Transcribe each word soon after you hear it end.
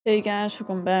Hey guys,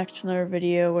 welcome back to another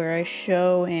video where I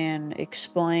show and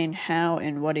explain how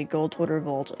and what a gold hoarder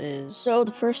vault is. So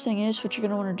the first thing is, what you're going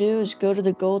to want to do is go to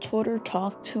the gold hoarder,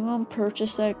 talk to him,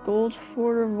 purchase that gold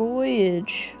hoarder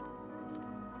voyage.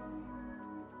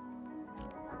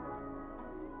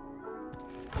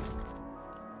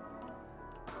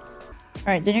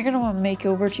 Alright, then you're going to want to make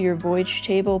over to your voyage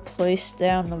table, place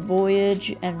down the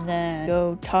voyage, and then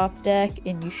go top deck,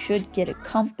 and you should get a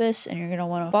compass, and you're going to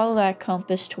want to follow that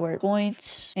compass to where it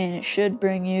points, and it should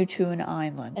bring you to an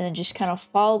island. And then just kind of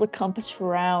follow the compass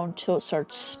around till it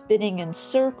starts spinning in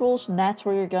circles, and that's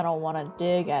where you're going to want to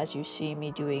dig, as you see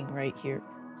me doing right here.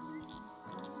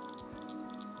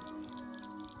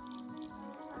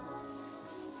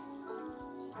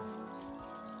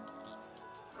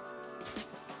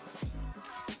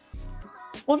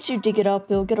 Once you dig it up,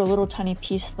 you'll get a little tiny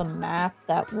piece of the map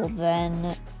that will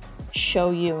then show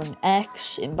you an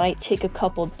X. It might take a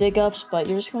couple dig ups, but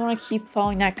you're just going to want to keep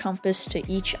following that compass to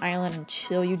each island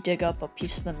until you dig up a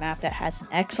piece of the map that has an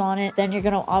X on it. Then you're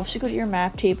going to obviously go to your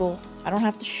map table. I don't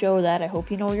have to show that. I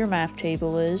hope you know where your map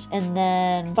table is. And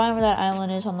then find where that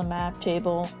island is on the map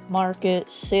table, mark it,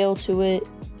 sail to it,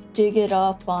 dig it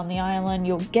up on the island.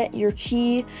 You'll get your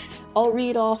key. I'll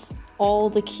read off all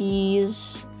the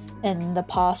keys and the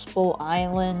possible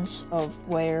islands of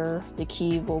where the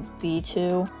key will be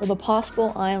to. Well, the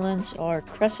possible islands are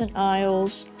Crescent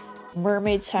Isles,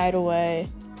 Mermaid's Hideaway,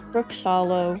 Crook's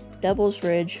Hollow, Devil's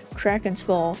Ridge, Kraken's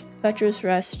Fall, Petra's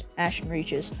Rest, Ashen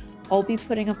Reaches. I'll be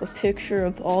putting up a picture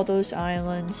of all those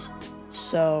islands,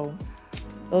 so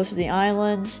those are the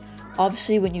islands.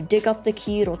 Obviously, when you dig up the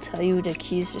key, it'll tell you the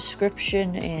key's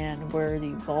description and where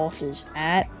the vault is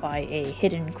at by a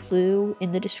hidden clue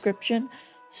in the description.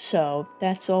 So,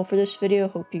 that's all for this video.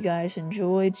 Hope you guys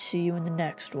enjoyed. See you in the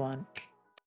next one.